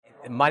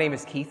My name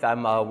is Keith.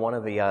 I'm one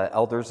of the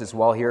elders as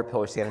well here at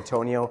Pillar San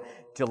Antonio.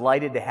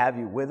 Delighted to have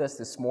you with us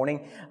this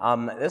morning.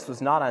 This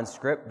was not on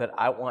script, but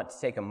I want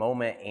to take a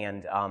moment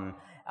and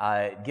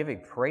give a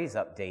praise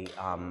update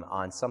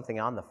on something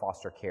on the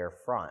foster care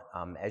front.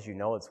 As you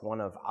know, it's one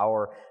of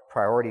our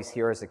priorities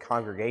here as a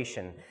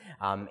congregation.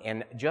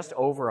 And just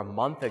over a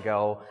month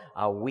ago,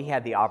 we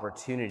had the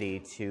opportunity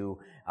to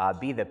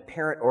be the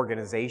parent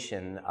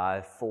organization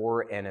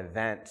for an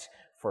event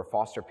for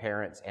foster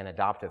parents and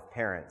adoptive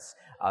parents,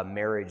 a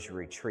marriage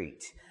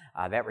retreat.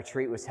 That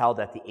retreat was held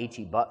at the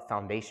H.E. Butt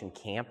Foundation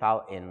camp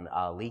out in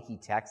Leakey,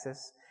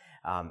 Texas,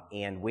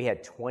 and we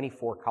had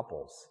 24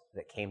 couples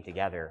that came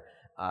together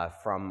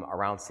from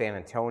around San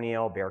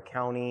Antonio, Bexar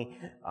County,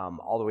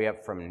 all the way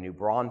up from New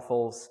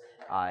Braunfels,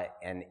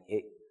 and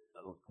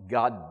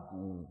God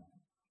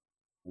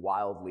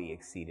wildly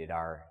exceeded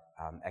our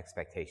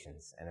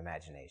expectations and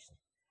imagination.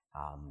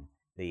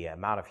 The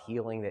amount of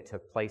healing that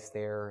took place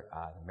there,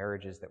 the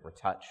marriages that were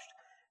touched,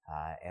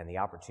 and the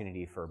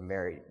opportunity for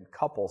married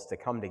couples to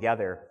come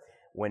together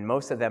when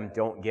most of them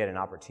don't get an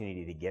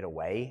opportunity to get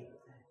away.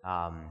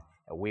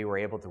 We were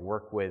able to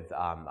work with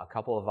a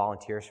couple of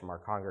volunteers from our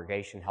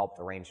congregation, helped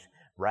arrange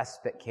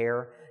respite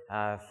care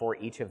for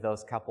each of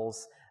those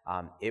couples.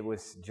 It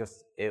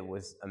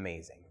was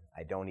amazing.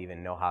 I don't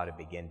even know how to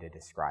begin to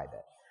describe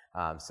it.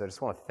 So I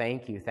just want to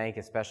thank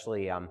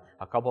especially a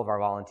couple of our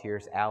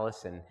volunteers,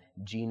 Alice and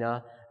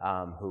Gina,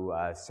 who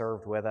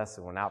served with us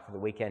and went out for the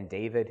weekend,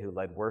 David, who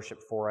led worship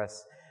for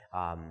us,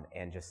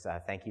 and just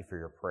thank you for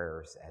your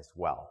prayers as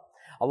well.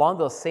 Along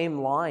those same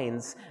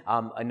lines,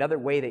 another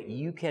way that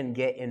you can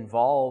get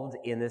involved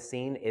in this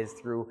scene is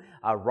through,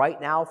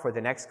 right now for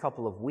the next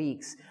couple of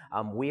weeks,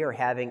 we are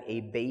having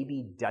a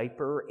baby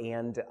diaper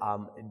and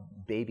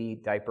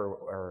baby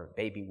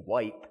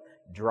wipe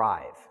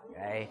drive,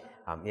 okay?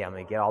 I'm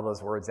going to get all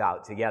those words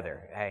out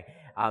together, okay?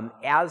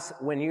 As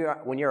when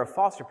you're a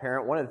foster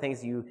parent, one of the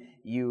things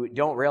you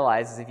don't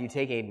realize is if you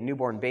take a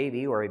newborn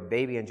baby or a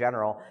baby in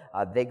general,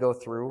 they go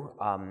through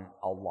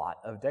a lot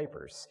of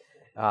diapers.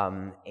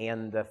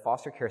 And the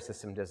foster care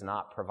system does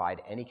not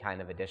provide any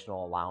kind of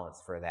additional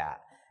allowance for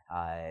that.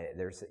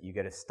 You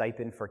get a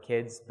stipend for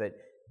kids, but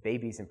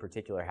babies in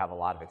particular have a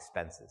lot of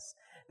expenses.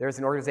 There's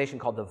an organization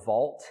called The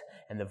Vault,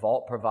 and The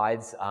Vault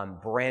provides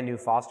brand new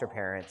foster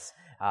parents.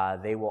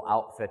 They will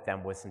outfit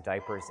them with some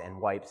diapers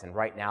and wipes, and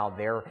right now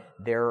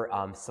their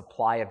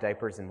supply of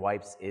diapers and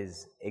wipes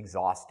is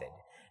exhausted.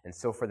 And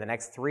so for the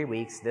next 3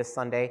 weeks, this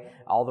Sunday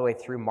all the way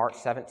through March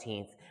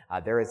 17th,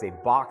 there is a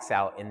box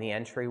out in the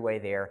entryway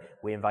there.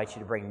 We invite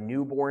you to bring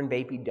newborn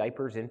baby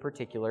diapers in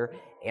particular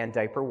and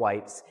diaper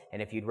wipes.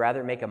 And if you'd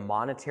rather make a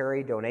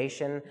monetary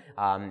donation,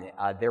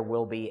 there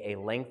will be a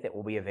link that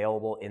will be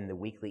available in the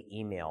weekly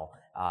email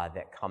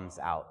that comes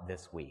out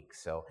this week.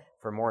 So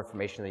for more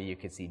information, you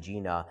can see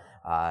Gina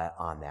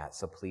on that.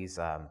 So please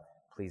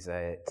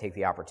take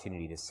the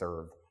opportunity to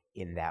serve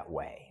in that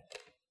way.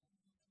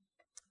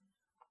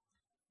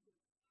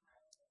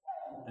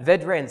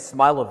 Vedran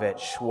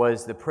Smilovich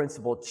was the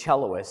principal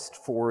celloist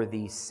for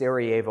the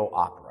Sarajevo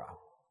Opera.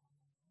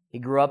 He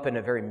grew up in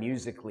a very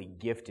musically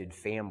gifted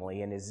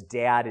family, and his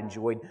dad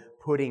enjoyed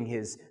putting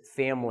his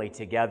family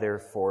together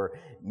for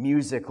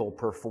musical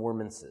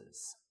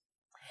performances.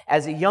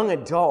 As a young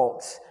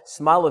adult,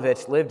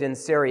 Smilovich lived in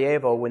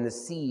Sarajevo when the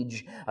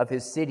siege of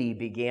his city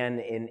began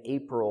in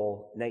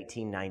April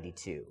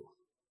 1992.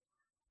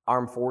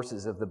 Armed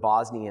forces of the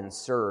Bosnian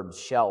Serbs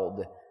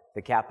shelled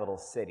the capital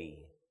city,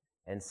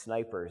 and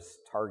snipers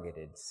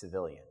targeted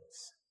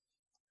civilians.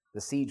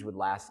 The siege would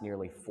last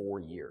nearly 4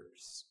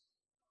 years.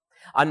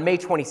 On May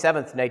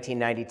 27th,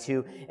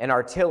 1992, an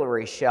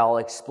artillery shell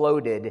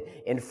exploded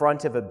in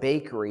front of a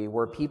bakery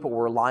where people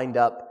were lined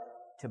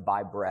up to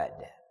buy bread.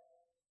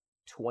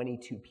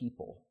 22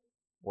 people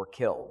were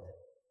killed,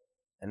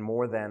 and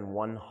more than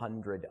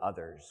 100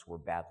 others were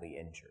badly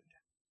injured.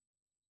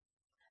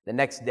 The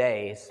next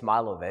day,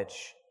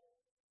 Smilovich,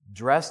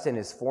 dressed in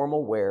his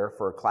formal wear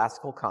for a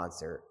classical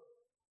concert,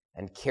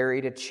 and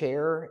carried a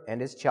chair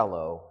and his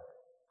cello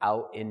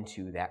out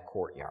into that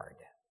courtyard.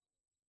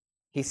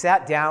 He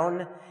sat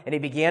down and he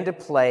began to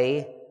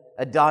play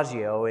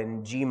Adagio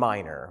in G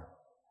minor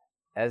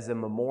as a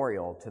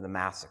memorial to the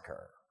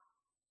massacre.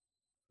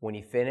 When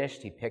he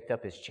finished, he picked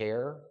up his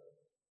chair,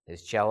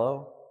 his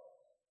cello,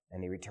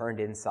 and he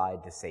returned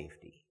inside to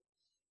safety.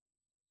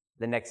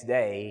 The next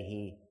day,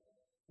 he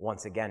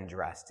once again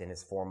dressed in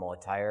his formal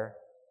attire,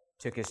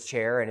 took his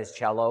chair and his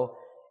cello,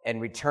 and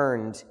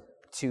returned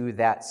to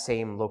that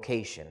same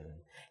location.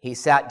 He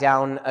sat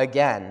down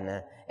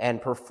again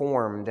and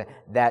performed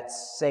that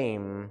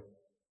same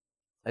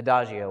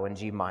Adagio in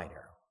G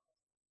minor.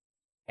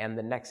 And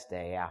the next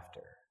day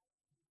after,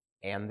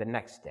 and the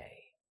next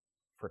day,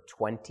 for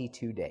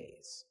 22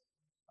 days,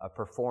 a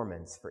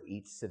performance for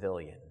each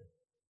civilian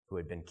who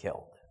had been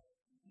killed.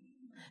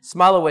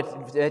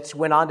 Smilovich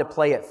went on to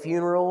play at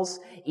funerals,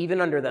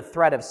 even under the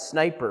threat of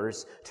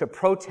snipers, to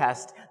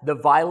protest the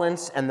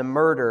violence and the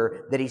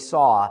murder that he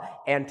saw,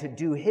 and to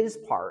do his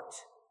part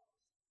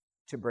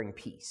to bring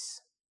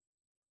peace,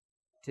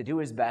 to do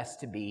his best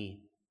to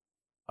be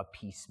a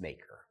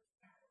peacemaker.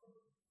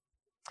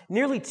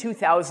 Nearly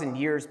 2,000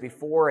 years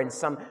before, and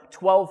some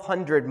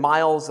 1,200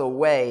 miles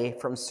away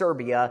from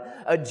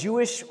Serbia, a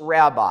Jewish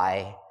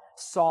rabbi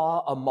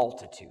saw a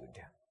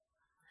multitude.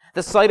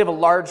 The sight of a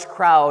large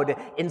crowd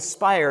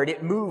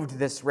it moved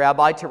this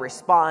rabbi to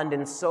respond,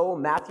 and so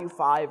Matthew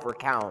 5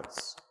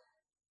 recounts.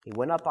 He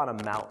went up on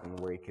a mountain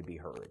where he could be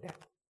heard.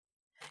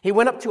 He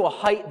went up to a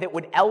height that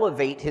would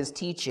elevate his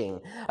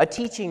teaching, a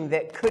teaching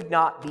that could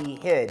not be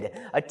hid,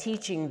 a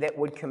teaching that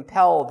would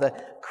compel the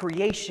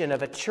creation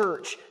of a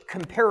church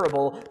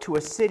comparable to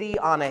a city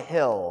on a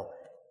hill.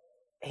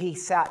 He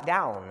sat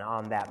down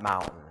on that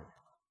mountain.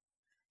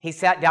 He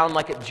sat down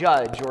like a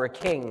judge or a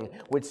king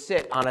would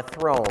sit on a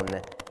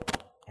throne,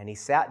 and he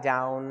sat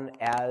down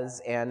as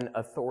an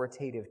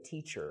authoritative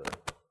teacher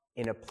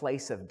in a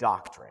place of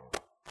doctrine.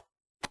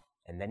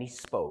 And then he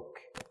spoke,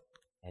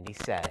 and he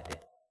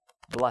said,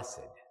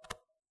 "Blessed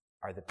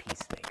are the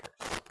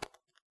peacemakers,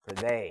 for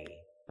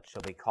they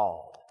shall be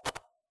called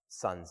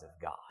sons of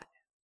God."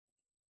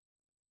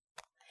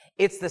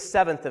 It's the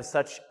seventh of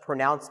such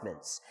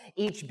pronouncements.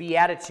 Each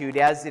beatitude,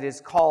 as it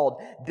is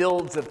called,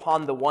 builds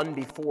upon the one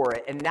before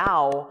it. And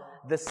now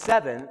the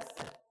seventh,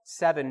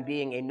 7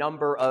 being a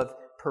number of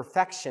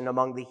perfection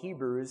among the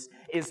Hebrews,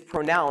 is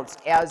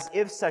pronounced as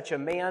if such a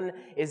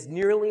man is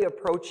nearly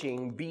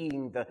approaching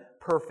being the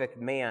perfect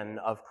man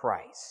of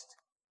Christ.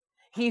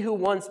 He who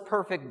wants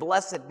perfect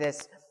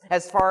blessedness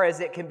as far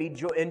as it can be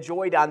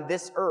enjoyed on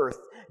this earth,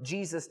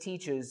 Jesus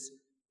teaches,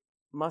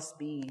 must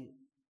be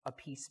a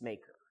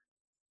peacemaker.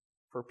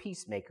 For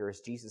peacemakers,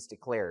 Jesus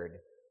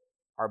declared,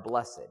 are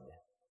blessed,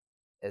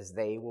 as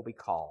they will be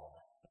called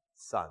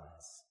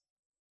sons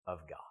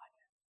of God.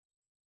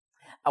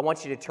 I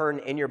want you to turn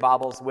in your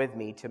Bibles with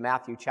me to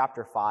Matthew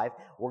chapter 5.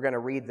 We're going to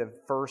read the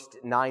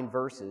first 9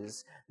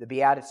 verses, the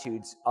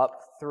Beatitudes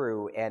up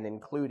through and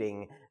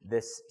including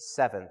this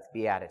 7th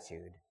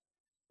Beatitude.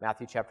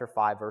 Matthew chapter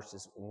 5,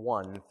 verses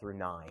 1 through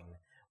 9.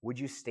 Would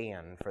you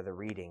stand for the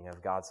reading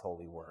of God's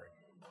holy word?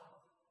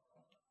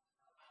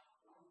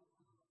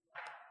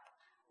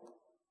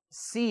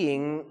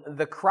 Seeing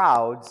the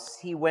crowds,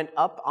 he went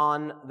up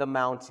on the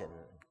mountain.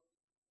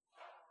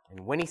 And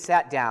when he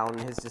sat down,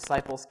 his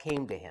disciples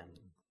came to him.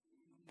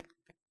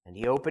 And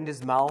he opened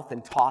his mouth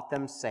and taught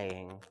them,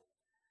 saying,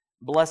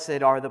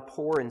 "Blessed are the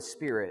poor in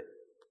spirit,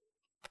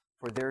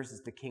 for theirs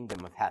is the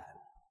kingdom of heaven.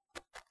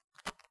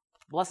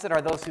 Blessed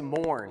are those who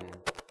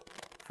mourn,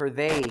 for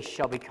they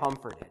shall be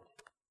comforted.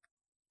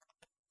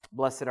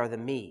 Blessed are the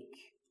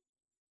meek,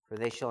 for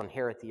they shall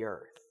inherit the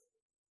earth.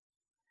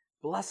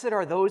 Blessed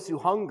are those who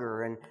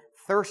hunger and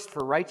thirst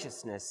for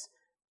righteousness,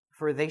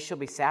 for they shall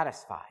be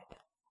satisfied.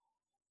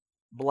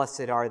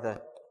 Blessed are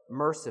the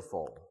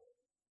merciful,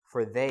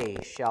 for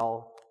they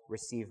shall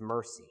receive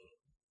mercy.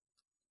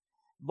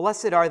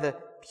 Blessed are the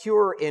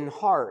pure in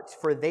heart,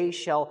 for they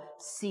shall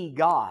see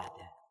God.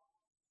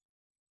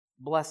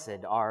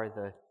 Blessed are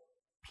the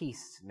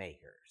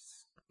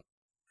peacemakers,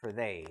 for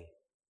they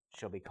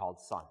shall be called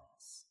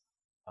sons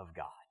of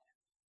God."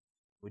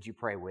 Would you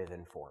pray with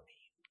and for me?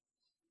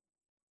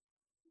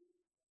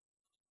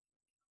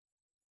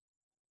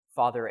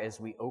 Father, as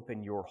we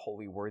open your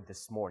holy word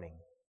this morning,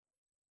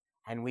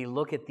 and we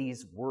look at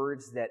these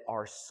words that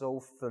are so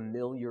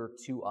familiar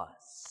to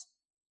us,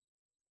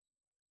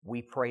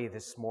 we pray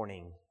this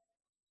morning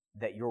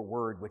that your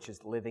word, which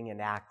is living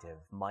and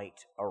active,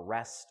 might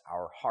arrest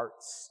our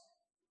hearts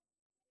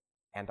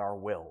and our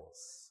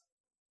wills.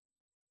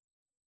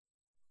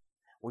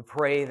 We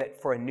pray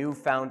that for a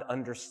newfound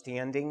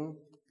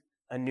understanding,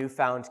 a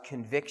newfound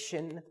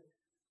conviction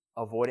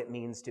of what it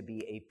means to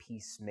be a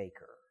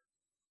peacemaker.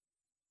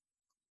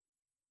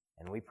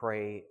 And we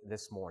pray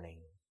this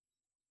morning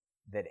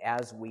that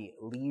as we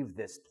leave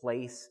this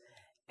place,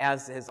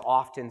 as is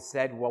often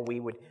said, we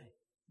would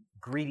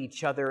greet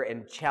each other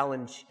and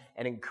challenge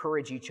and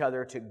encourage each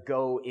other to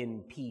go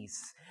in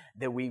peace,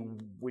 that we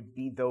would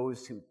be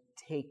those who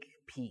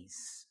take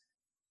peace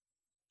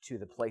to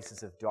the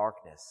places of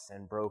darkness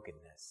and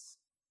brokenness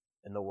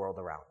in the world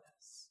around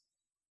us.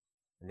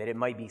 And that it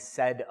might be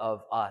said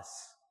of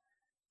us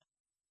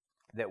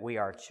that we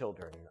are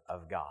children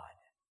of God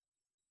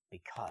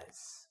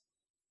because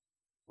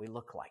we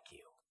look like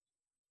you,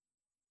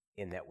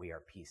 in that we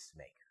are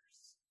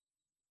peacemakers.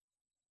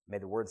 May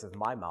the words of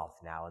my mouth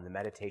now and the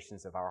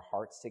meditations of our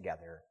hearts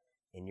together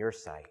in your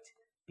sight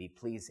be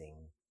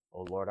pleasing,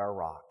 O Lord, our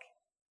rock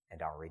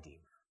and our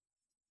Redeemer.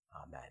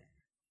 Amen.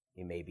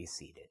 You may be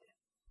seated.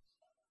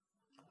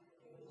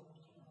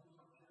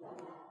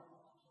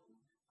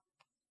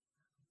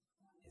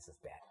 Is this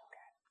bad?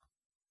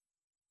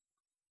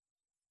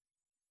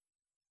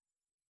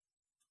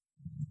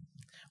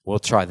 We'll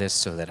try this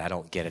so that I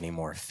don't get any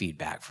more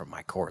feedback from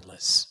my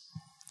cordless.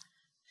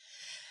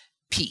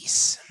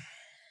 Peace.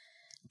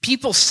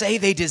 People say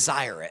they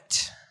desire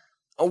it.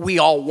 We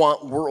all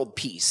want world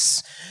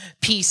peace.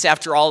 Peace,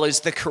 after all,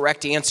 is the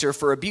correct answer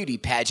for a beauty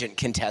pageant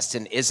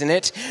contestant, isn't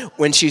it?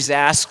 When she's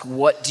asked,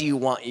 what do you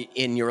want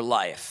in your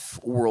life?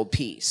 World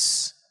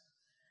peace.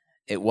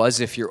 It was,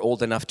 if you're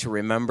old enough to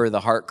remember,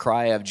 the heart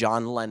cry of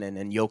John Lennon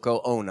and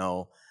Yoko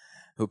Ono,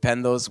 who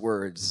penned those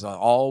words.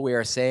 All we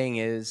are saying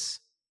is,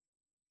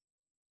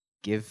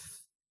 give,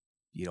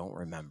 you don't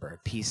remember,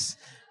 peace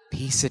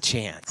a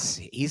chance.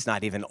 He's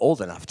not even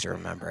old enough to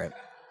remember it.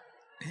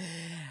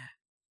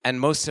 And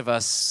most of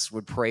us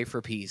would pray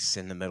for peace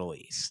in the Middle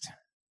East.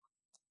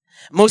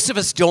 Most of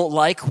us don't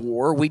like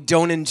war. We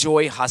don't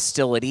enjoy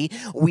hostility.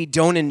 We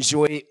don't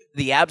enjoy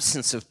the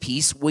absence of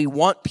peace. We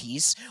want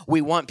peace.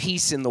 We want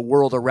peace in the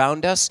world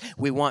around us.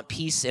 We want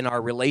peace in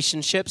our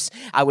relationships.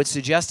 I would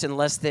suggest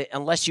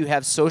unless you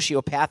have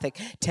sociopathic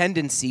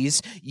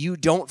tendencies, you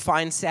don't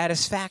find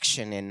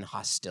satisfaction in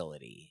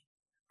hostility,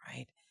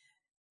 right?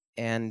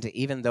 And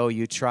even though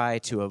you try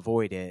to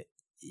avoid it,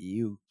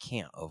 you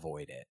can't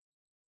avoid it,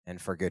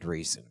 and for good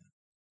reason.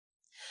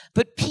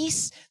 But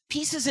peace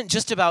isn't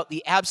just about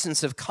the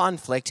absence of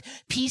conflict.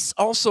 Peace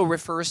also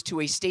refers to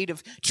a state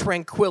of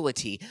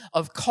tranquility,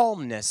 of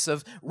calmness,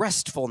 of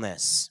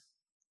restfulness.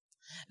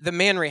 The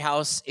Manry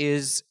house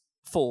is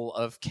full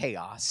of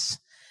chaos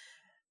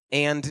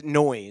and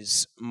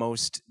noise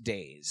most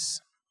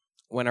days.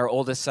 When our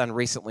oldest son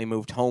recently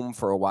moved home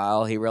for a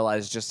while, he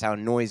realized just how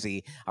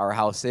noisy our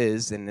house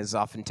is and is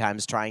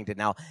oftentimes trying to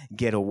now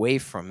get away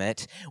from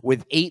it.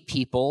 With 8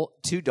 people,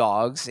 2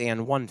 dogs,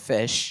 and 1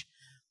 fish,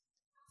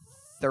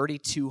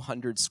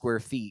 3,200 square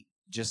feet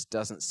just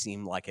doesn't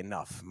seem like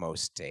enough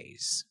most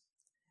days.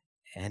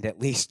 And at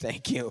least,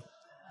 thank you,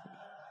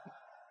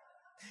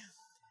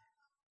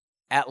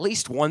 at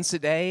least once a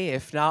day,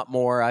 if not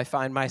more, I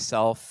find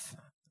myself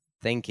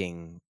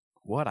thinking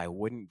what I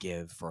wouldn't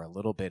give for a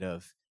little bit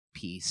of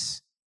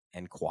peace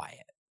and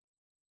quiet.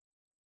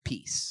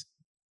 Peace.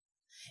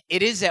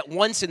 It is at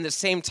once in the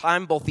same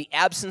time both the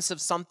absence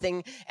of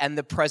something and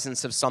the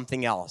presence of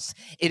something else.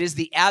 It is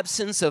the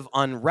absence of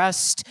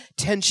unrest,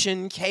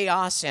 tension,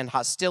 chaos, and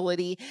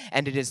hostility,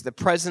 and it is the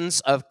presence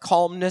of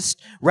calmness,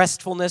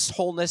 restfulness,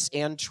 wholeness,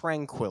 and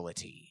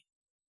tranquility.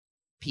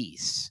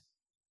 Peace.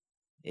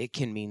 It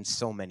can mean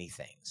so many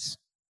things.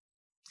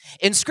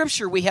 In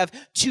Scripture, we have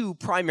 2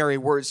 primary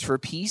words for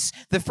peace.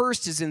 The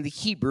first is in the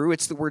Hebrew,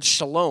 it's the word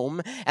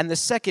shalom, and the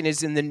second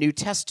is in the New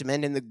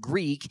Testament. In the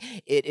Greek,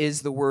 it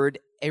is the word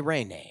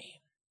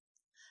eirene.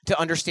 To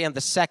understand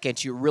the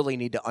second, you really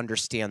need to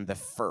understand the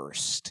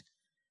first,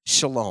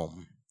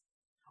 shalom.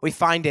 We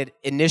find it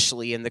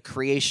initially in the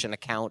creation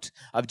account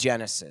of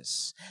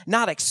Genesis.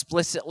 Not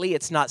explicitly,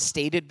 it's not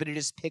stated, but it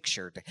is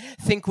pictured.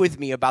 Think with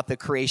me about the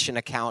creation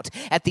account.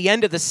 At the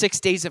end of the 6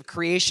 days of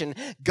creation,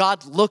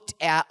 God looked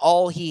at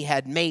all he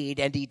had made,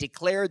 and he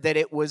declared that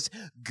it was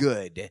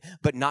good,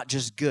 but not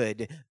just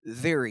good,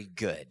 very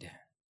good.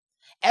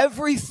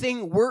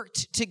 Everything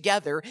worked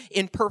together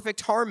in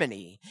perfect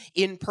harmony,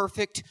 in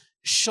perfect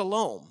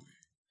shalom.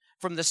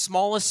 From the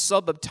smallest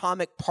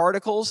subatomic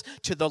particles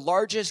to the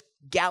largest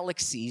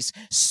galaxies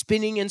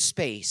spinning in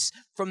space,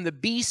 from the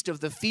beast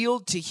of the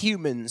field to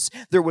humans,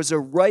 there was a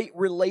right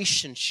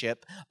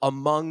relationship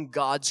among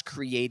God's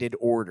created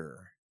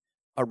order.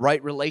 A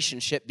right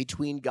relationship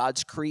between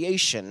God's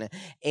creation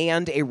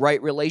and a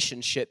right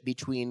relationship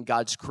between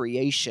God's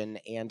creation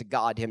and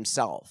God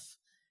himself.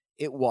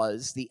 It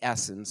was the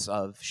essence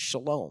of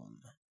shalom.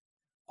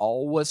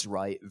 All was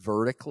right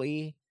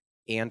vertically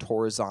and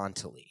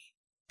horizontally.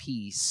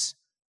 Peace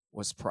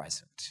was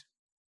present.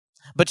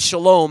 But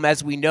shalom,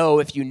 as we know,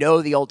 if you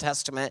know the Old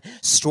Testament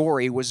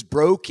story, was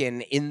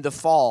broken in the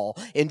fall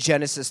in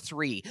Genesis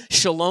 3.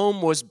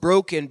 Shalom was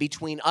broken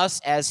between us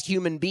as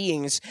human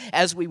beings,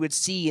 as we would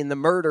see in the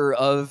murder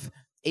of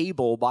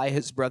Abel by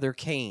his brother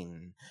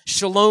Cain.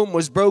 Shalom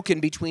was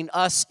broken between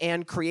us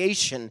and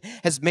creation,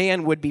 as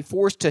man would be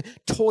forced to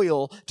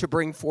toil to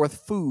bring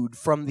forth food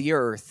from the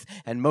earth.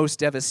 And most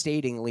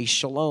devastatingly,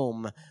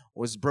 shalom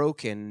was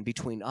broken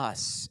between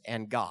us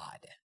and God.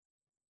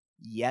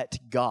 Yet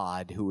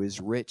God, who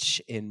is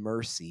rich in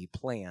mercy,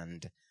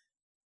 planned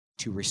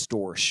to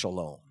restore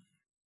shalom.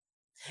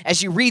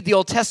 As you read the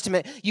Old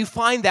Testament, you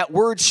find that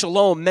word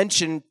shalom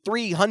mentioned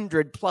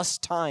 300 plus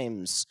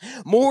times.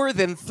 More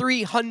than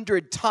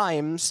 300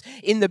 times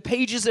in the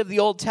pages of the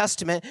Old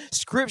Testament,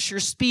 Scripture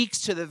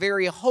speaks to the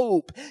very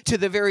hope, to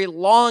the very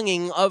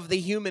longing of the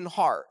human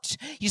heart.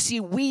 You see,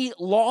 we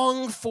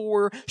long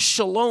for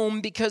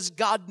shalom because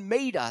God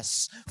made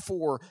us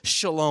for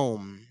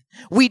shalom.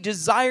 We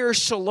desire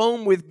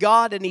shalom with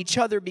God and each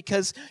other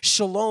because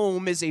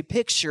shalom is a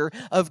picture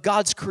of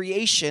God's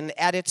creation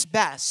at its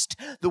best,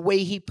 the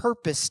way he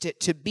purposed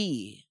it to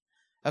be.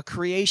 A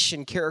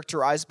creation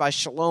characterized by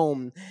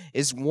shalom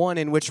is one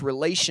in which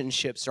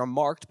relationships are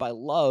marked by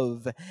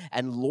love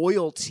and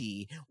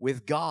loyalty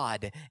with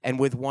God and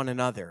with one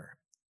another.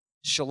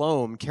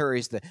 Shalom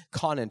carries the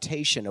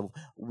connotation of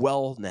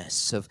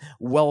wellness, of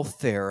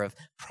welfare, of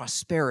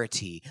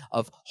prosperity,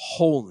 of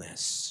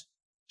wholeness.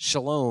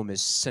 Shalom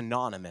is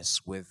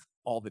synonymous with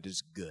all that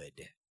is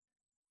good.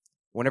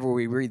 Whenever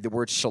we read the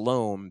word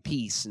shalom,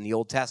 peace, in the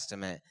Old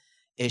Testament,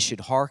 it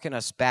should hearken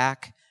us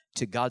back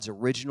to God's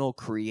original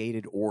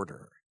created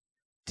order,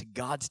 to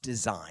God's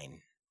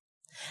design.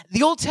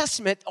 The Old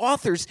Testament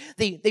authors,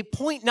 they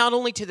point not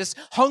only to this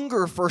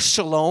hunger for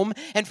shalom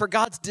and for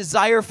God's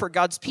desire for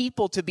God's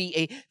people to be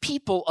a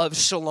people of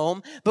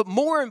shalom, but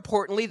more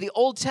importantly, the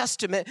Old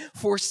Testament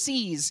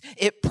foresees,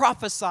 it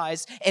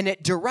prophesies, and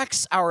it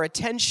directs our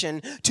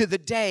attention to the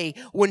day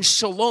when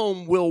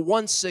shalom will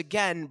once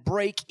again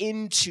break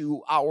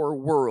into our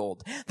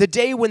world. The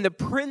day when the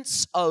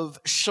Prince of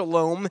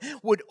Shalom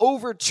would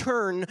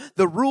overturn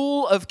the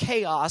rule of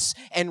chaos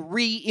and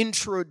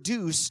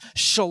reintroduce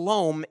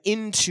shalom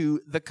into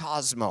the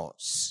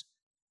cosmos.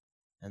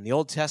 And the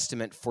Old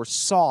Testament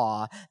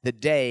foresaw the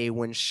day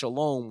when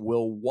shalom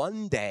will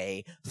one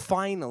day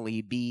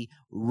finally be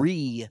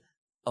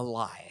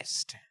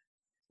realized,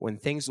 when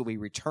things will be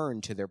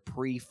returned to their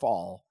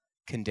pre-fall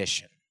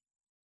condition.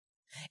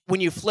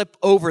 When you flip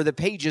over the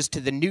pages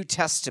to the New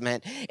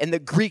Testament, in the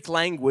Greek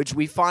language,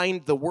 we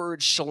find the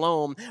word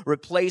shalom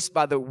replaced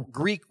by the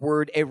Greek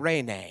word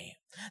eirene.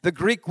 The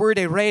Greek word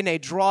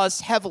eirene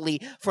draws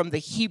heavily from the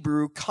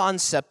Hebrew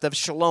concept of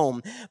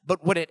shalom,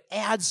 but what it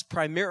adds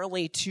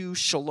primarily to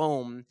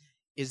shalom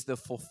is the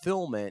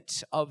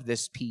fulfillment of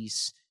this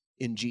peace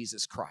in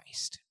Jesus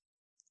Christ.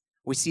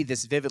 We see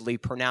this vividly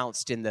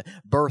pronounced in the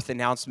birth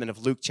announcement of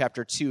Luke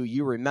chapter 2.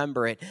 You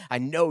remember it. I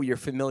know you're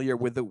familiar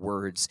with the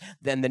words.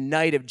 Then the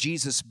night of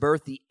Jesus'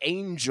 birth, the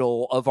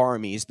angel of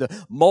armies,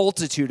 the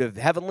multitude of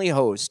heavenly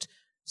hosts,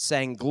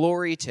 sang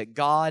glory to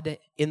God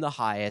in the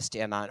highest,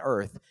 and on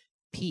earth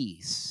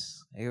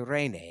peace,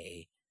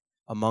 eirene,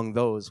 among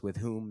those with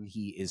whom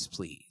he is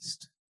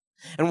pleased.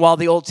 And while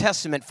the Old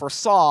Testament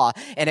foresaw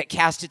and it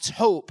cast its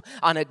hope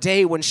on a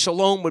day when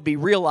shalom would be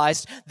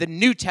realized, the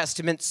New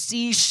Testament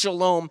sees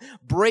shalom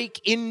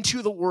break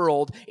into the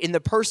world in the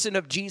person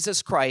of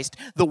Jesus Christ,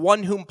 the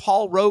one whom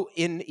Paul wrote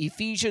in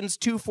Ephesians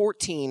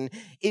 2:14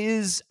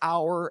 is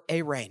our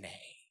eirene.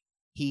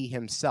 He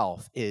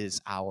himself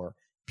is our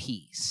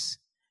peace.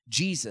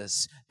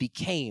 Jesus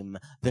became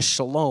the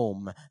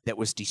shalom that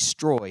was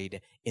destroyed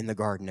in the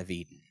Garden of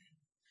Eden.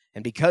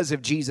 And because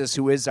of Jesus,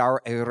 who is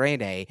our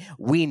eirene,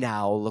 we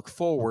now look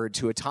forward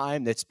to a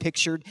time that's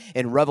pictured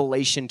in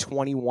Revelation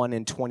 21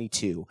 and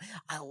 22.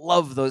 I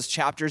love those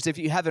chapters. If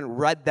you haven't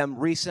read them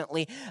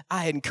recently,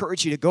 I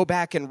encourage you to go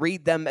back and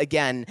read them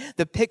again.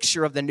 The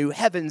picture of the new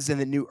heavens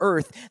and the new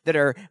earth that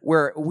are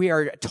where we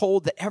are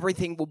told that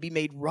everything will be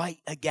made right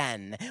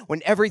again,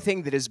 when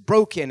everything that is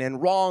broken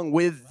and wrong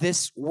with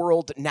this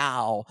world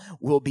now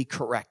will be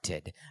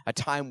corrected. A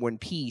time when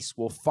peace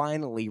will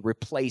finally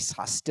replace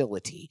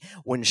hostility,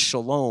 when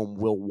shalom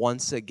will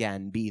once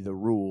again be the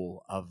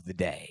rule of the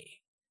day,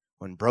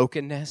 when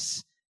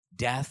brokenness,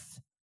 death,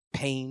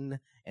 pain,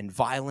 and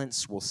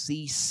violence will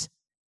cease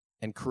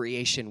and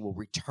creation will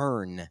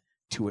return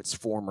to its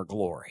former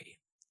glory.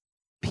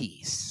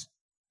 Peace.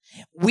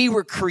 We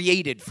were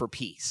created for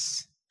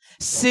peace.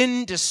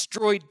 Sin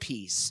destroyed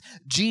peace.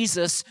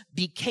 Jesus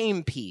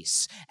became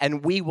peace,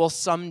 and we will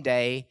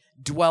someday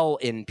dwell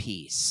in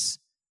peace.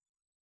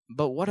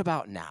 But what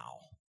about now?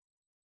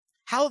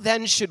 How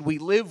then should we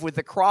live with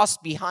the cross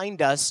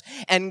behind us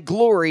and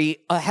glory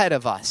ahead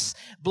of us?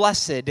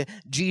 Blessed,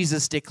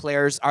 Jesus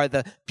declares, are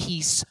the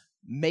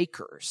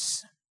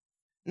peacemakers.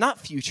 Not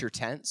future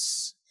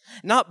tense.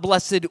 Not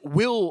blessed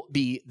will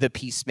be the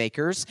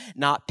peacemakers.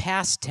 Not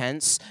past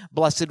tense.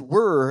 Blessed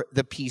were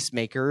the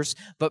peacemakers.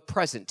 But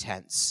present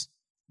tense.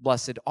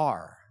 Blessed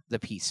are the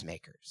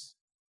peacemakers.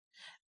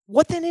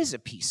 What then is a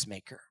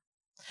peacemaker?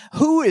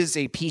 Who is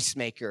a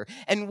peacemaker?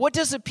 And what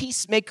does a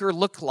peacemaker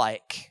look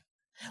like?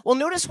 Well,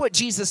 notice what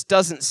Jesus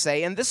doesn't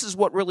say, and this is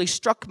what really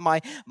struck my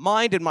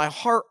mind and my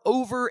heart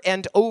over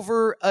and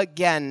over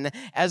again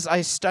as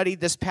I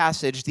studied this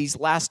passage these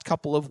last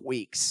couple of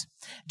weeks.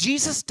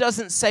 Jesus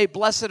doesn't say,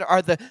 blessed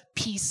are the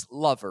peace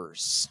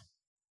lovers.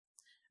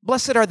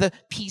 Blessed are the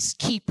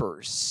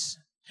peacekeepers.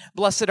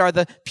 Blessed are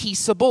the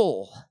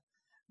peaceable.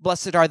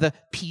 Blessed are the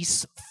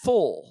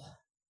peaceful.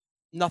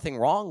 Nothing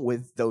wrong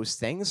with those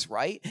things,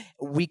 right?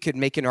 We could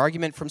make an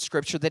argument from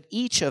Scripture that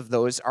each of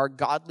those are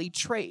godly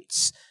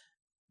traits.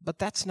 But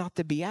that's not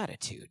the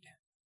beatitude.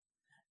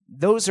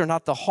 Those are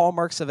not the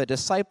hallmarks of a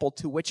disciple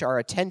to which our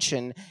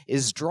attention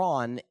is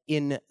drawn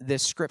in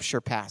this scripture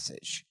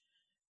passage.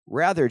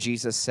 Rather,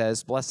 Jesus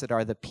says, blessed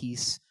are the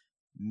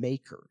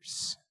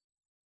peacemakers.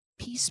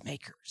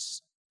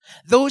 Peacemakers.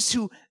 Those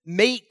who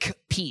make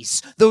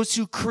peace. Those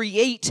who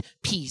create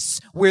peace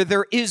where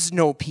there is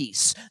no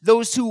peace.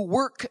 Those who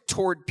work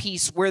toward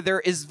peace where there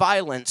is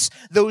violence.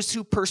 Those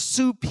who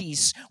pursue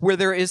peace where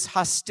there is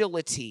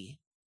hostility.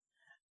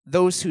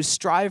 Those who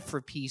strive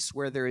for peace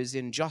where there is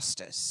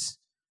injustice.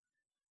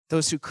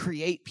 Those who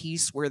create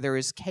peace where there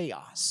is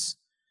chaos.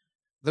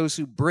 Those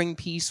who bring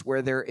peace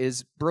where there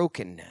is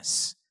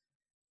brokenness.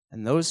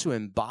 And those who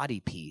embody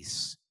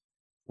peace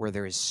where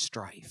there is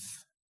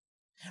strife.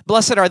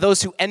 Blessed are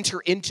those who enter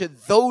into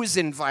those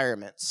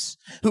environments,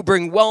 who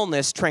bring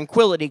wellness,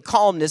 tranquility,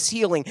 calmness,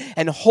 healing,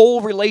 and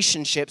whole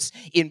relationships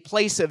in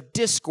place of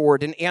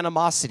discord and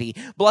animosity.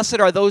 Blessed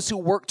are those who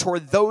work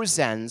toward those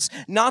ends,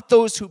 not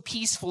those who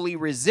peacefully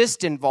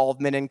resist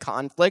involvement in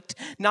conflict,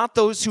 not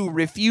those who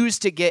refuse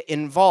to get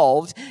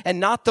involved, and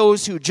not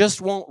those who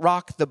just won't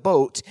rock the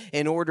boat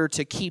in order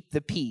to keep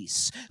the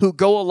peace, who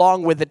go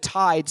along with the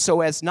tide so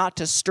as not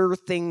to stir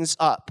things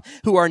up,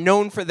 who are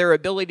known for their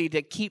ability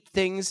to keep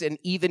things in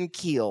even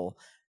keel.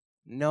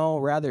 No,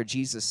 rather,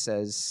 Jesus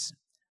says,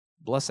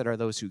 blessed are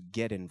those who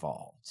get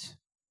involved.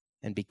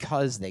 And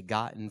because they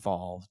got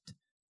involved,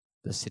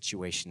 the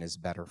situation is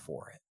better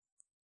for it.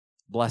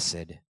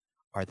 Blessed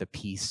are the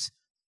peacemakers.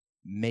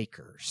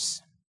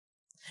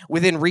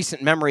 Within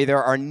recent memory,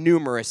 there are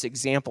numerous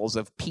examples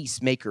of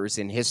peacemakers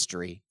in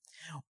history.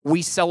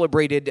 We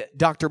celebrated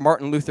Dr.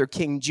 Martin Luther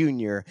King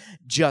Jr.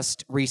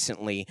 just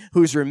recently,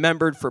 who's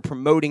remembered for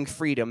promoting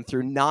freedom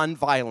through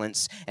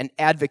nonviolence and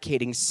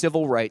advocating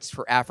civil rights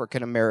for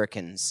African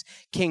Americans.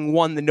 King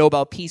won the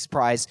Nobel Peace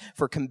Prize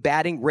for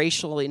combating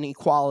racial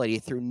inequality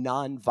through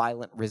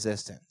nonviolent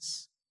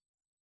resistance.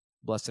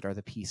 Blessed are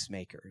the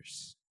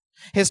peacemakers.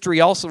 History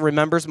also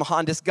remembers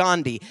Mohandas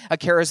Gandhi, a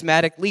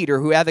charismatic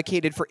leader who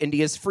advocated for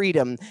India's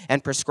freedom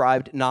and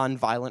prescribed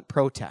nonviolent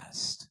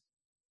protest.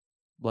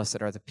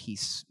 Blessed are the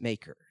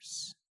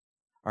peacemakers.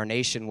 Our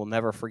nation will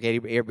never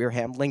forget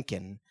Abraham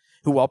Lincoln,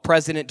 who, while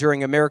president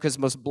during America's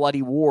most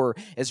bloody war,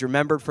 is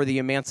remembered for the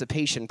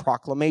Emancipation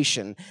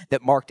Proclamation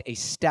that marked a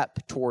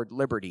step toward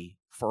liberty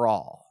for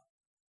all.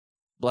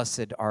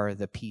 Blessed are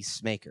the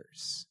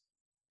peacemakers.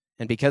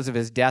 And because of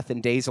his death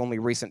in days only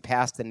recent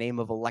past, the name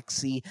of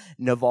Alexei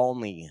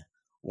Navalny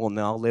will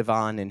now live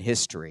on in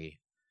history,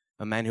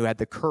 a man who had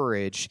the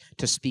courage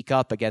to speak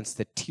up against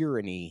the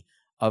tyranny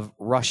of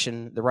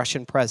the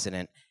Russian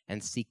president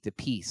and seek the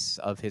peace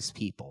of his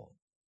people.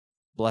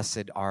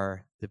 Blessed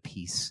are the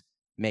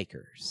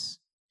peacemakers.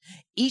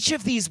 Each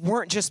of these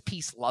weren't just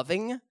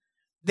peace-loving.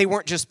 They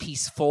weren't just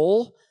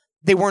peaceful.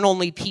 They weren't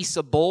only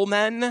peaceable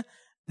men.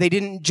 They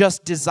didn't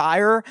just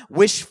desire,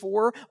 wish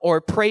for, or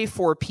pray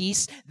for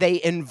peace.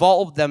 They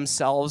involved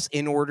themselves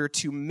in order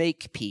to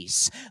make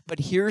peace. But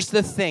here's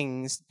the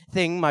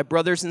thing, my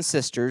brothers and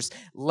sisters,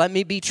 let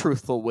me be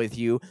truthful with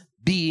you.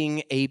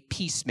 Being a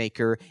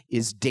peacemaker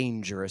is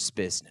dangerous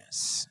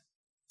business.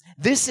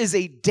 This is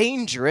a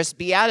dangerous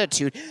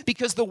beatitude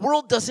because the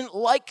world doesn't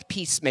like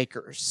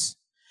peacemakers.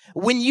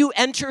 When you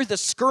enter the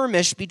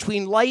skirmish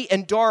between light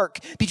and dark,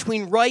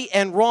 between right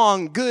and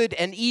wrong, good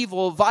and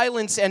evil,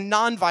 violence and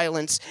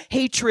nonviolence,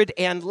 hatred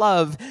and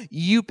love,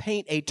 you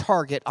paint a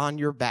target on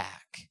your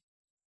back.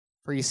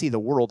 For you see, the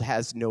world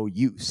has no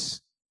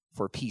use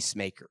for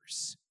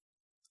peacemakers.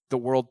 The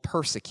world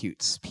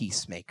persecutes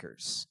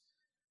peacemakers.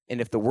 And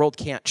if the world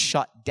can't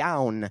shut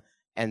down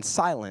and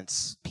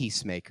silence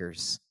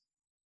peacemakers,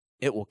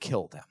 it will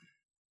kill them.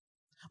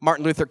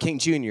 Martin Luther King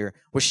Jr.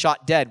 was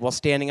shot dead while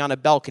standing on a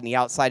balcony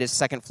outside his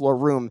second-floor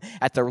room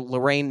at the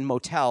Lorraine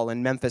Motel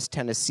in Memphis,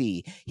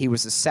 Tennessee. He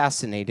was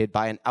assassinated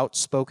by an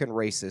outspoken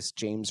racist,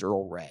 James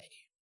Earl Ray.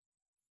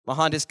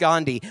 Mohandas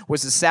Gandhi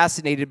was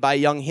assassinated by a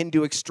young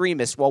Hindu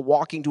extremist while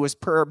walking to his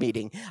prayer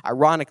meeting.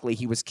 Ironically,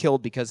 he was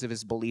killed because of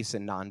his beliefs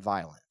in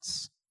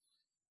nonviolence.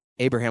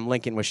 Abraham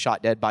Lincoln was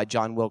shot dead by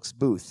John Wilkes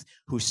Booth,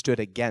 who stood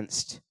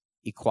against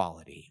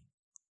equality.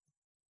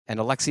 And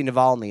Alexei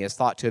Navalny is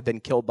thought to have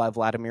been killed by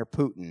Vladimir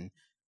Putin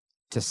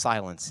to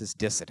silence his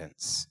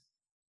dissidents.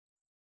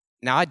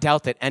 Now, I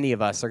doubt that any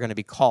of us are going to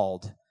be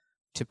called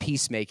to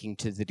peacemaking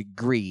to the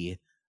degree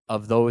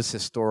of those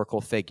historical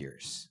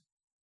figures.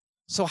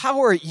 So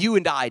how are you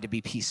and I to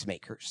be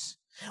peacemakers?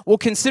 We'll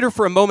consider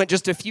for a moment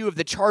just a few of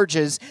the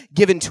charges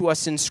given to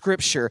us in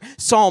Scripture.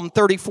 Psalm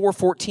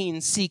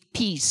 34:14, seek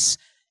peace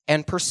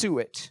and pursue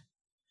it.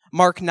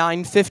 Mark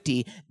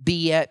 9:50,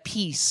 be at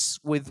peace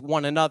with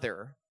one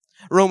another.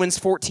 Romans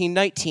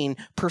 14:19,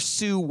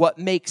 pursue what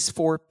makes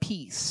for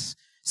peace.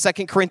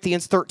 2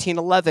 Corinthians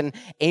 13:11,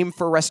 aim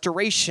for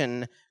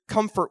restoration,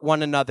 comfort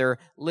one another,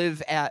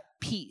 live at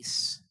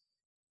peace.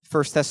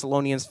 1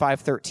 Thessalonians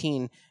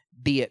 5:13,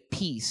 be at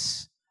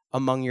peace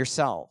among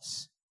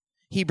yourselves.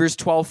 Hebrews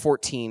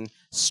 12:14,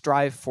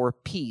 strive for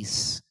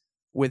peace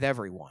with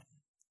everyone.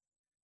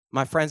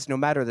 My friends, no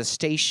matter the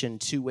station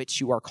to which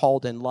you are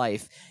called in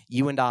life,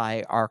 you and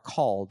I are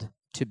called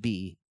to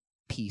be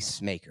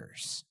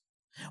peacemakers.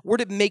 We're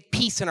to make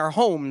peace in our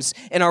homes,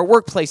 in our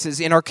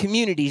workplaces, in our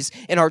communities,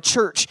 in our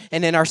church,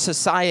 and in our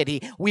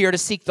society. We are to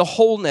seek the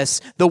wholeness,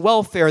 the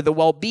welfare, the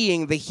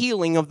well-being, the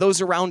healing of those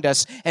around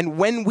us. And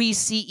when we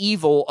see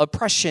evil,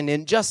 oppression,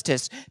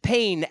 injustice,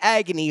 pain,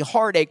 agony,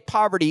 heartache,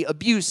 poverty,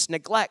 abuse,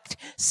 neglect,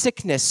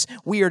 sickness,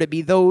 we are to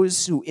be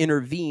those who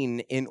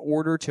intervene in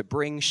order to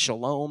bring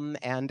shalom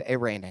and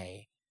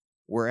eirene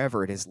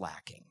wherever it is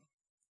lacking.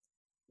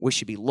 We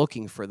should be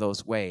looking for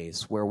those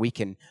ways where we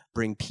can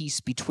bring peace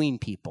between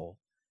people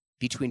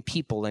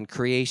and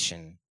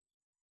creation,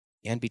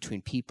 and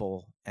between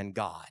people and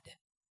God,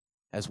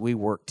 as we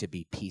work to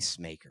be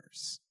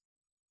peacemakers.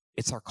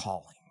 It's our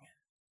calling.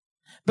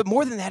 But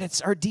more than that, it's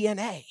our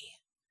DNA.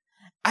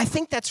 I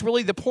think that's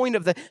really the point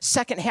of the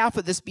second half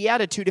of this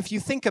beatitude. If you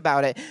think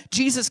about it,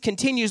 Jesus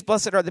continues,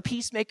 blessed are the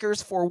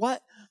peacemakers, for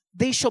what?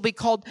 They shall be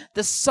called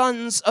the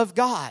sons of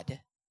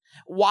God.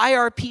 Why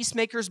are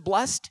peacemakers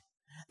blessed?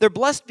 They're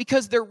blessed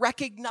because they're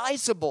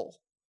recognizable.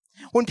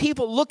 When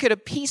people look at a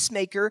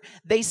peacemaker,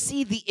 they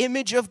see the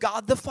image of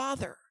God the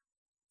Father.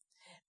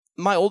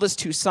 My oldest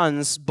two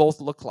sons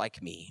both look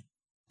like me.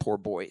 Poor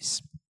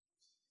boys.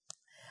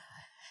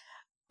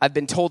 I've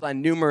been told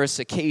on numerous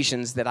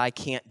occasions that I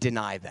can't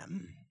deny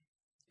them.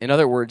 In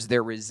other words,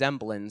 their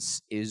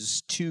resemblance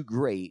is too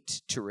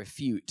great to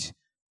refute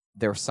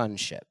their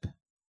sonship.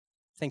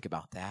 Think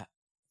about that.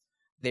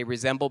 They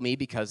resemble me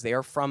because they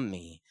are from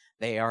me.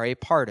 They are a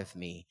part of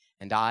me,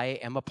 and I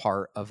am a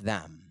part of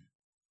them.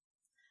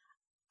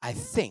 I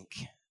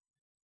think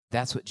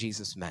that's what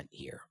Jesus meant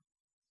here.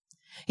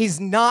 He's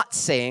not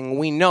saying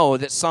we know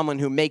that someone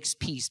who makes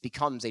peace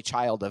becomes a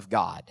child of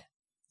God.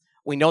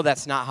 We know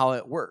that's not how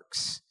it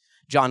works.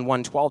 John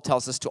 1:12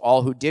 tells us, to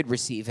all who did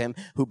receive him,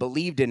 who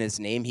believed in his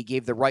name, he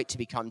gave the right to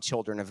become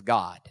children of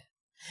God.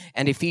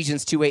 And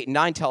Ephesians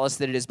 2:8-9 tell us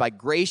that it is by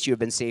grace you have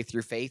been saved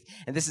through faith,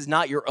 and this is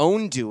not your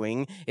own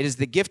doing. It is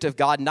the gift of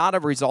God, not a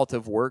result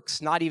of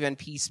works, not even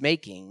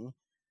peacemaking,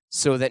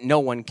 so that no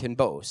one can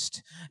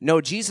boast.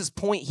 No, Jesus'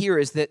 point here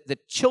is that the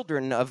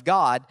children of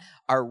God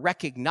are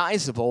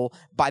recognizable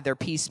by their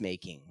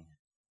peacemaking,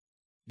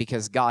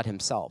 because God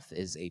himself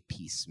is a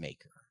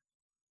peacemaker.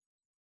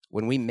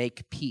 When we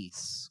make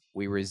peace,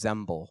 we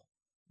resemble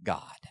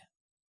God.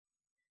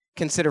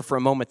 Consider for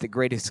a moment the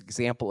greatest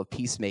example of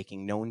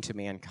peacemaking known to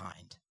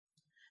mankind.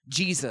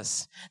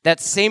 Jesus, that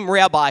same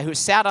rabbi who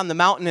sat on the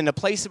mountain in a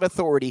place of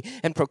authority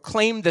and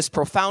proclaimed this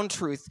profound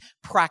truth,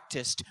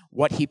 practiced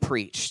what he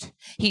preached.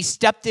 He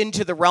stepped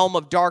into the realm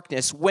of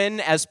darkness when,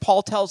 as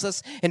Paul tells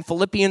us in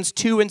Philippians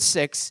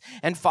 2:6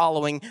 and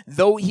following,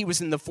 though he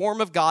was in the form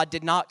of God,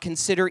 did not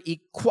consider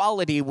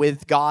equality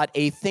with God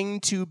a thing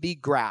to be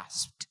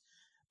grasped,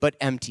 but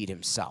emptied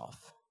himself.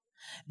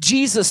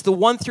 Jesus, the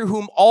one through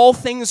whom all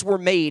things were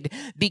made,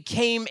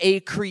 became a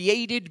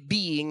created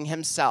being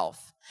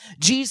himself.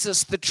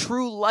 Jesus, the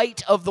true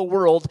light of the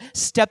world,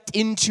 stepped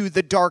into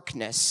the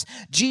darkness.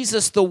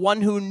 Jesus, the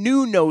one who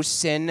knew no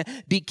sin,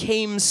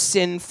 became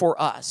sin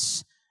for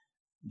us.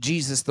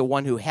 Jesus, the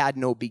one who had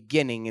no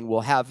beginning and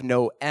will have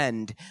no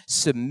end,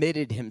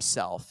 submitted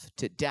himself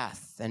to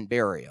death and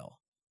burial.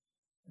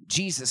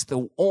 Jesus,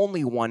 the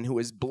only one who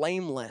is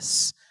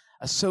blameless,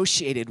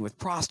 associated with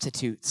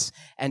prostitutes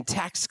and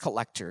tax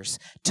collectors,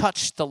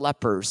 touched the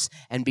lepers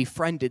and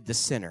befriended the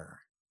sinner.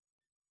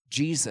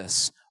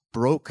 Jesus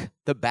broke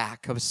the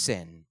back of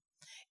sin,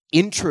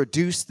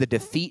 introduced the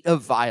defeat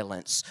of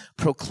violence,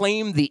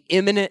 proclaimed the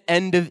imminent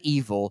end of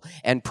evil,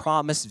 and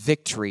promised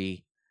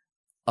victory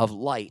of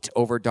light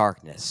over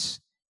darkness,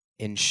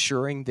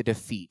 ensuring the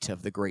defeat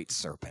of the great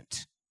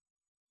serpent.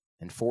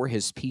 And for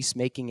his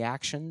peacemaking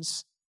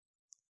actions,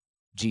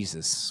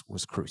 Jesus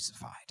was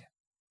crucified.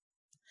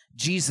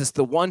 Jesus,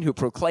 the one who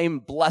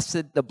proclaimed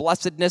the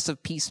blessedness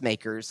of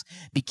peacemakers,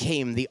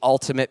 became the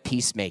ultimate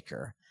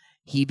peacemaker.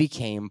 He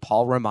became,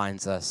 Paul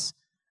reminds us,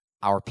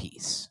 our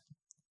peace.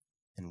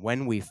 And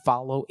when we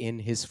follow in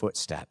his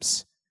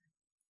footsteps,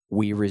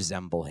 we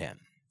resemble him.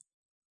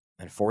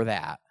 And for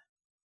that,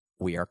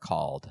 we are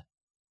called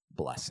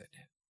blessed.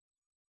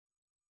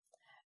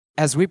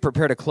 As we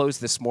prepare to close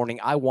this morning,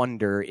 I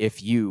wonder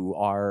if you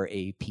are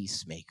a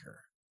peacemaker.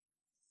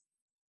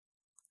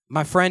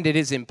 My friend, it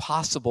is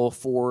impossible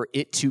for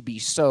it to be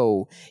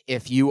so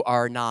if you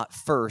are not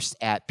first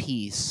at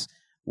peace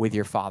with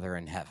your Father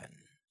in heaven.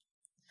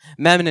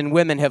 Men and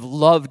women have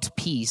loved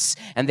peace,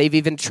 and they've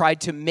even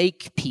tried to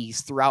make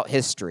peace throughout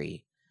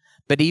history.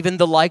 But even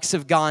the likes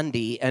of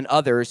Gandhi and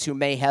others who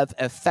may have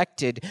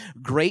effected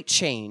great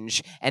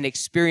change and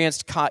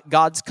experienced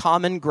God's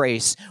common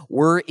grace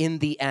were in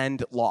the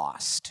end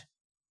lost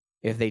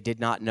if they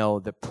did not know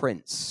the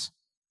Prince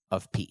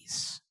of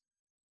Peace.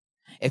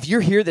 If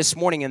you're here this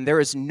morning and there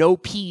is no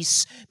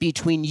peace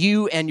between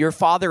you and your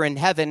Father in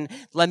heaven,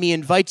 let me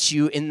invite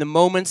you in the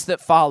moments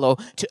that follow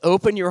to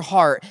open your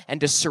heart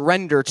and to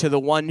surrender to the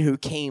one who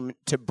came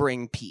to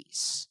bring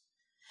peace.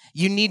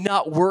 You need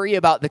not worry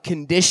about the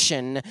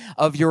condition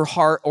of your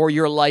heart or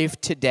your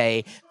life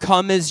today.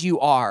 Come as you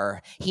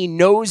are. He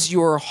knows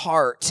your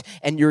heart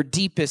and your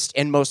deepest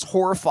and most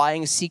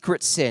horrifying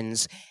secret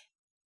sins,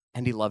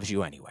 and he loves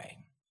you anyway.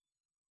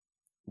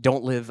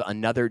 Don't live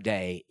another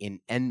day in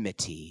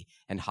enmity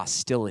and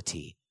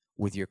hostility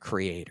with your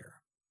Creator.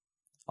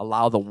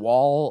 Allow the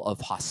wall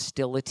of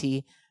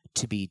hostility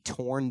to be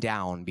torn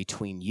down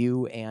between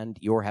you and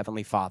your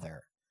Heavenly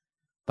Father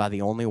by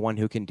the only one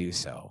who can do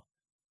so,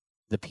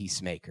 the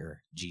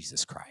peacemaker,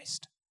 Jesus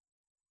Christ.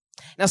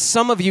 Now,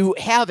 some of you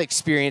have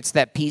experienced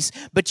that peace,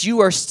 but you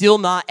are still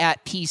not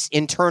at peace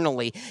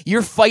internally.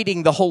 You're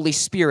fighting the Holy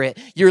Spirit.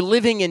 You're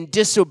living in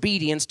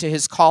disobedience to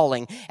his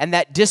calling. And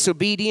that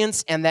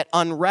disobedience and that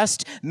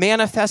unrest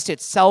manifests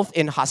itself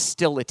in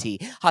hostility.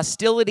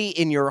 Hostility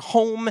in your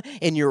home,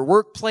 in your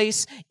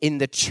workplace, in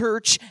the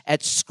church,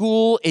 at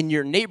school, in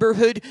your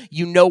neighborhood.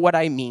 You know what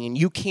I mean.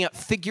 You can't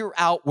figure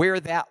out where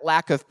that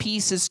lack of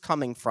peace is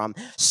coming from.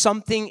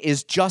 Something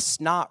is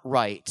just not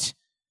right.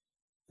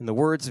 In the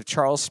words of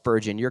Charles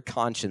Spurgeon, your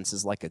conscience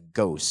is like a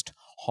ghost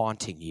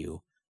haunting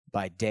you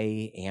by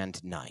day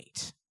and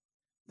night.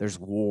 There's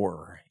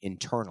war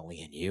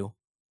internally in you.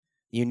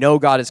 You know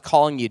God is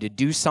calling you to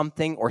do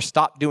something or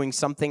stop doing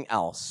something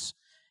else,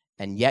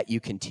 and yet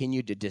you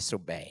continue to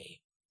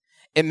disobey.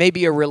 It may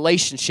be a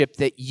relationship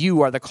that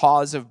you are the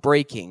cause of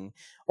breaking,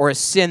 or a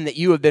sin that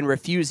you have been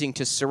refusing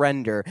to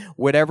surrender.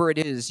 Whatever it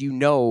is, you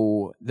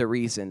know the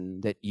reason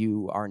that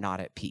you are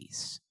not at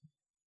peace.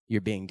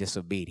 You're being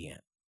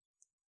disobedient.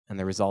 And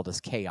the result is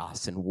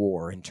chaos and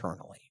war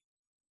internally.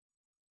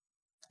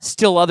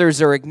 Still others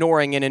are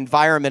ignoring an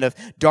environment of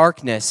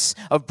darkness,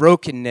 of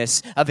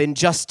brokenness, of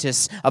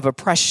injustice, of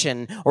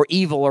oppression, or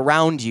evil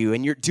around you.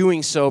 And you're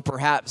doing so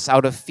perhaps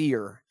out of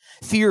fear.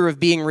 Fear of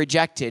being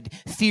rejected,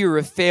 fear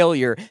of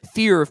failure,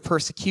 fear of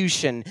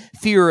persecution,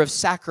 fear of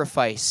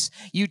sacrifice.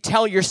 You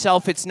tell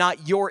yourself it's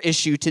not your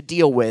issue to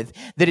deal with,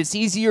 that it's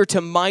easier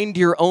to mind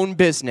your own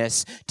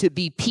business, to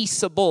be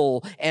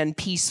peaceable and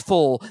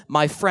peaceful.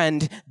 My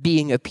friend,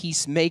 being a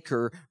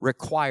peacemaker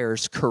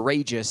requires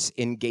courageous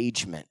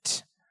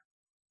engagement.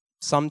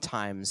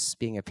 Sometimes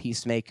being a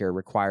peacemaker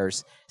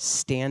requires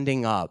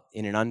standing up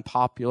in an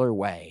unpopular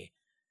way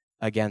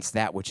against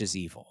that which is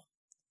evil.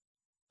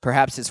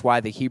 Perhaps it's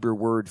why the Hebrew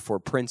word for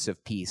Prince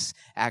of Peace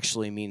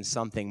actually means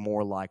something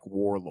more like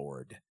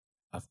warlord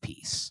of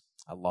peace.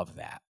 I love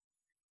that.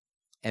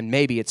 And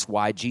maybe it's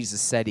why Jesus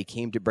said he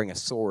came to bring a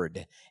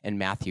sword in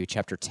Matthew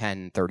chapter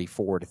 10,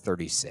 34 to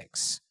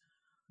 36.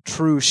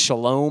 True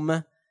shalom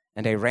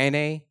and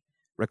eirene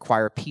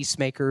require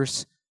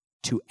peacemakers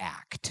to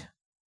act,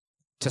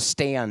 to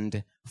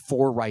stand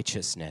for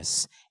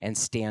righteousness and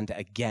stand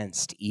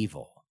against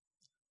evil.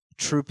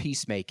 True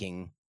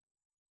peacemaking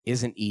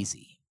isn't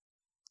easy.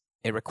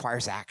 It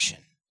requires action.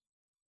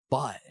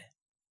 But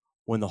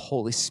when the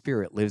Holy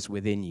Spirit lives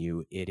within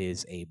you, it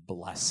is a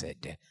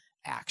blessed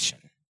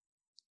action.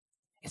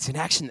 It's an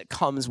action that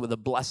comes with a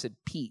blessed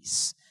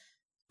peace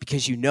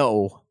because you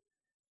know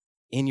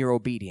in your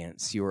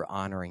obedience you are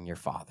honoring your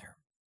Father.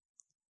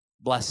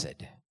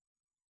 Blessed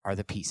are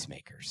the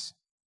peacemakers.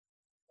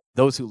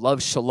 Those who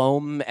love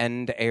shalom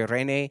and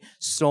eirene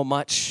so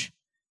much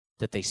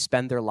that they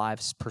spend their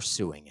lives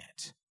pursuing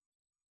it.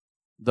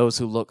 Those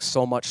who look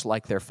so much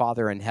like their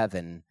Father in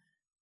heaven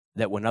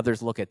that when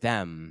others look at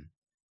them,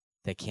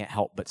 they can't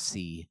help but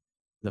see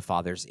the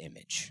Father's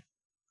image.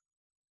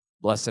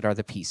 Blessed are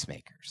the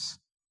peacemakers,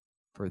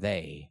 for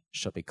they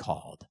shall be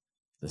called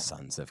the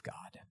sons of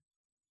God.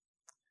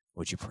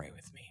 Would you pray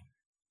with me?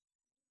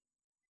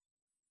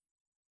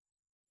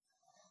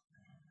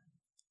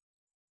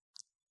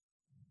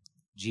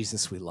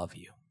 Jesus, we love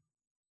you.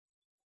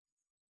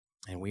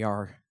 And we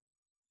are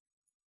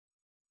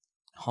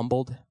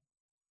humbled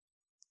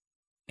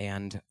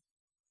and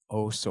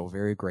oh, so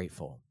very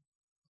grateful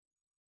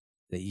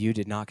that you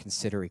did not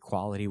consider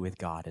equality with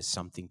God as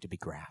something to be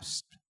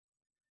grasped,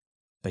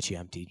 but you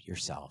emptied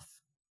yourself.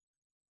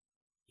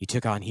 You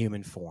took on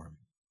human form.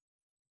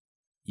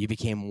 You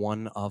became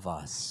one of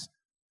us.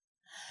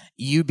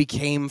 You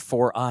became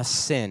for us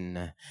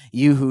sin.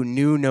 You who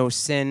knew no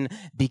sin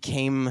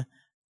became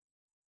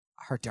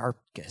our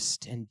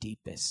darkest and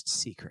deepest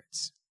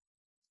secrets.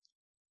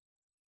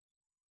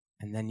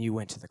 And then you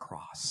went to the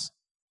cross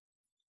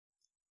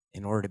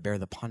in order to bear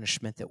the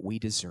punishment that we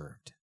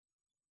deserved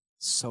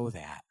so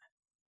that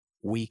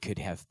we could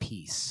have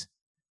peace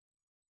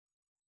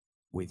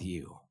with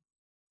you,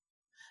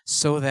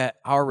 so that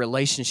our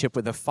relationship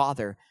with the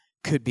Father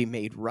could be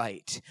made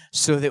right,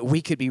 so that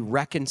we could be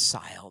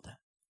reconciled.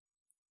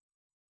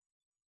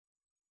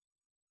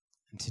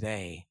 And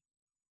today,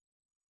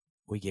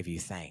 we give you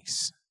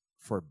thanks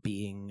for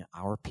being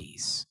our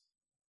peace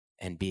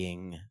and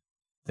being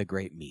the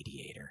great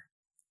mediator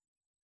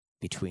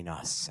between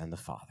us and the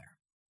Father.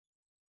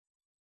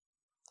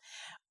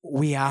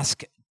 We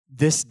ask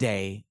this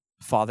day,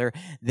 Father,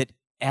 that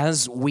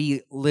as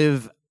we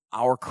live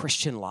our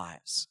Christian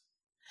lives,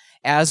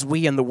 as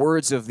we, in the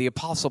words of the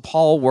Apostle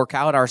Paul, work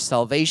out our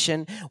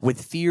salvation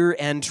with fear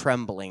and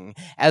trembling,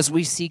 as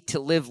we seek to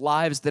live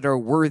lives that are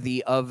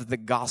worthy of the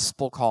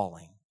gospel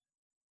calling,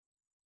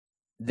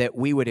 that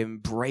we would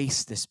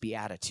embrace this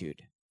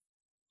beatitude,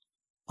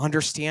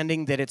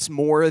 understanding that it's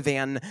more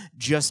than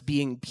just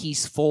being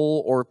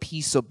peaceful or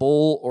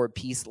peaceable or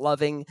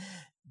peace-loving.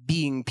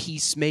 Being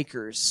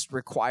peacemakers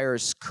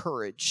requires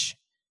courage.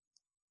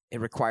 It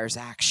requires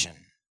action.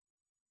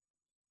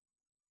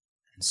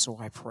 And so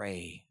I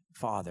pray,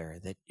 Father,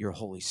 that your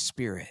Holy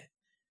Spirit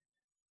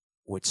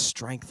would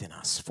strengthen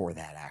us for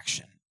that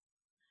action,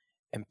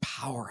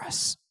 empower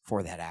us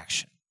for that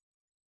action,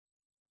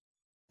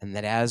 And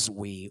that as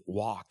we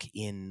walk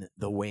in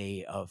the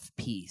way of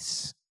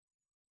peace,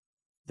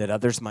 that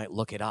others might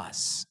look at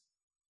us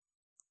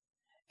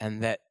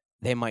and that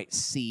they might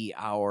see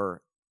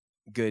our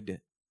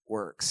good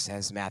works,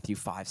 as Matthew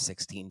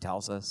 5:16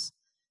 tells us,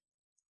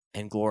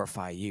 and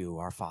glorify you,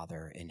 our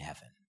Father in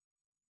heaven.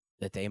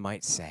 That they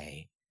might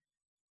say,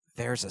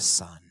 there's a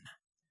son,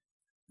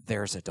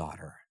 there's a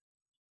daughter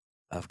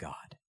of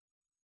God.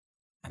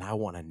 And I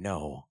want to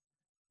know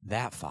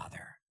that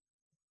Father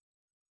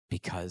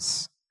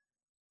because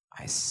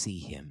I see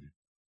him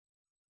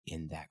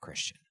in that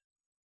Christian.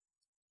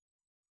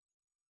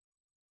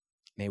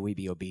 May we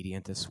be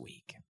obedient this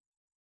week.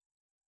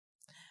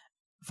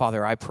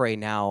 Father, I pray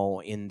now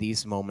in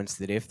these moments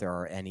that if there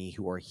are any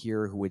who are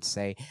here who would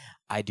say,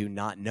 I do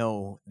not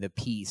know the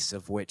peace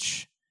of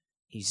which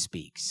he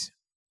speaks.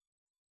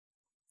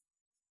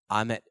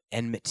 I'm at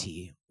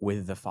enmity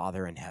with the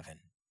Father in heaven.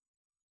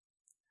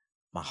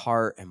 My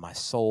heart and my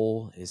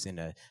soul is in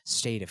a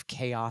state of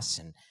chaos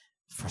and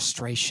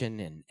frustration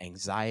and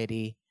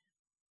anxiety,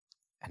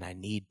 and I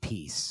need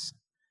peace.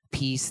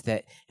 Peace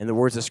that, in the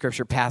words of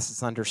Scripture,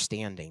 passes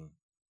understanding.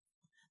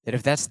 That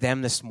if that's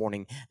them this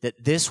morning,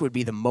 that this would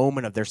be the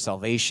moment of their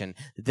salvation,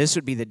 that this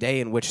would be the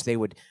day in which they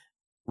would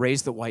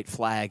raise the white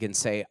flag and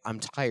say, I'm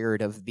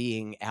tired of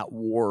being at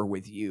war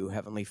with you,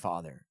 Heavenly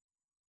Father.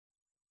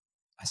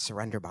 I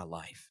surrender my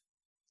life,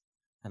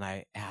 and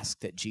I ask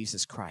that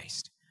Jesus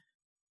Christ,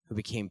 who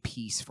became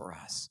peace for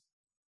us,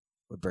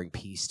 would bring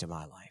peace to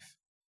my life.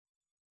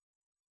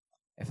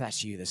 If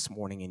that's you this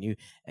morning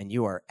and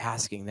you are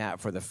asking that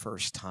for the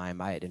first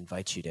time, I'd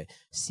invite you to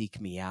seek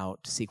me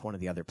out, seek one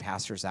of the other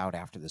pastors out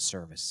after the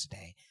service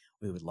today.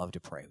 We would love to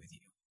pray with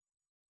you.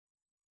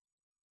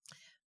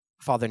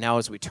 Father, now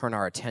as we turn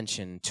our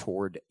attention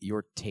toward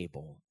your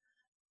table,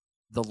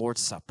 the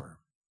Lord's Supper,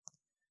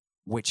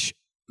 which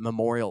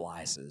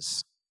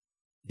memorializes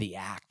the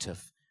act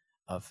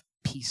of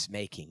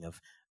peacemaking, of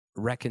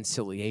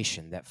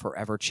reconciliation that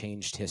forever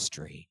changed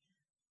history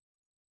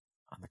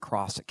on the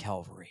cross at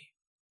Calvary.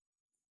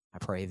 I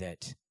pray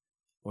that,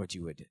 Lord,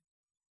 you would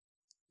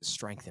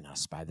strengthen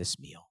us by this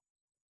meal,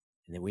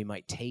 and that we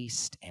might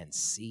taste and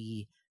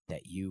see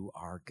that you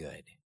are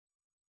good,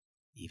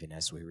 even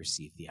as we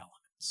receive the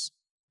elements.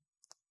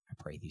 I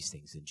pray these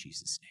things in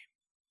Jesus'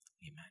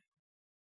 name. Amen.